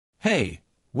Hey,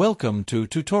 welcome to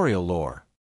Tutorial Lore.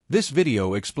 This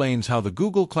video explains how the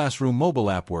Google Classroom mobile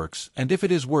app works and if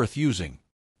it is worth using.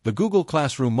 The Google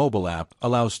Classroom mobile app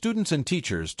allows students and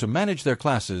teachers to manage their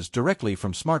classes directly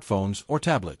from smartphones or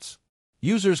tablets.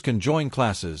 Users can join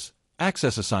classes,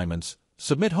 access assignments,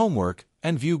 submit homework,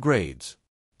 and view grades.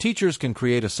 Teachers can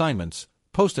create assignments,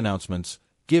 post announcements,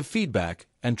 give feedback,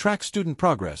 and track student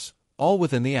progress, all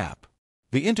within the app.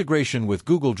 The integration with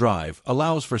Google Drive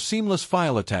allows for seamless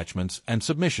file attachments and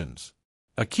submissions.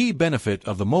 A key benefit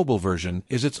of the mobile version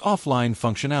is its offline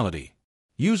functionality.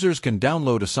 Users can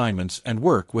download assignments and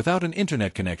work without an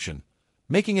internet connection,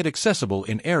 making it accessible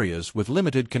in areas with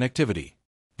limited connectivity.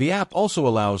 The app also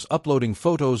allows uploading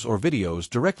photos or videos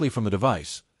directly from the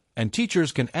device, and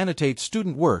teachers can annotate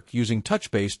student work using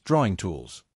touch-based drawing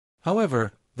tools.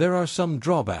 However, there are some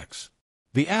drawbacks.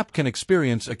 The app can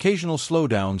experience occasional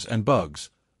slowdowns and bugs,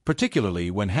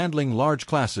 particularly when handling large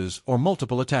classes or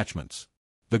multiple attachments.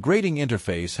 The grading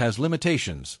interface has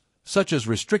limitations, such as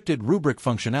restricted rubric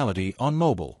functionality on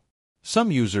mobile. Some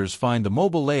users find the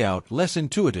mobile layout less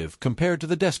intuitive compared to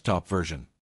the desktop version.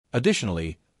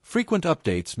 Additionally, frequent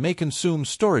updates may consume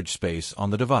storage space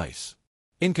on the device.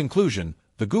 In conclusion,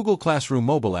 the Google Classroom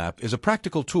mobile app is a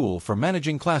practical tool for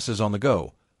managing classes on the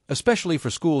go, especially for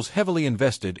schools heavily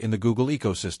invested in the Google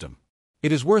ecosystem.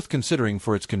 It is worth considering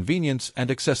for its convenience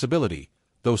and accessibility,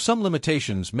 though some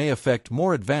limitations may affect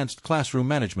more advanced classroom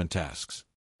management tasks.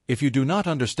 If you do not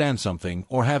understand something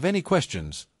or have any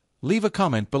questions, leave a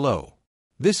comment below.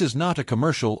 This is not a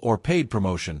commercial or paid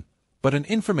promotion, but an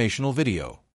informational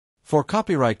video. For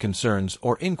copyright concerns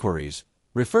or inquiries,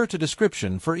 refer to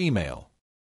description for email.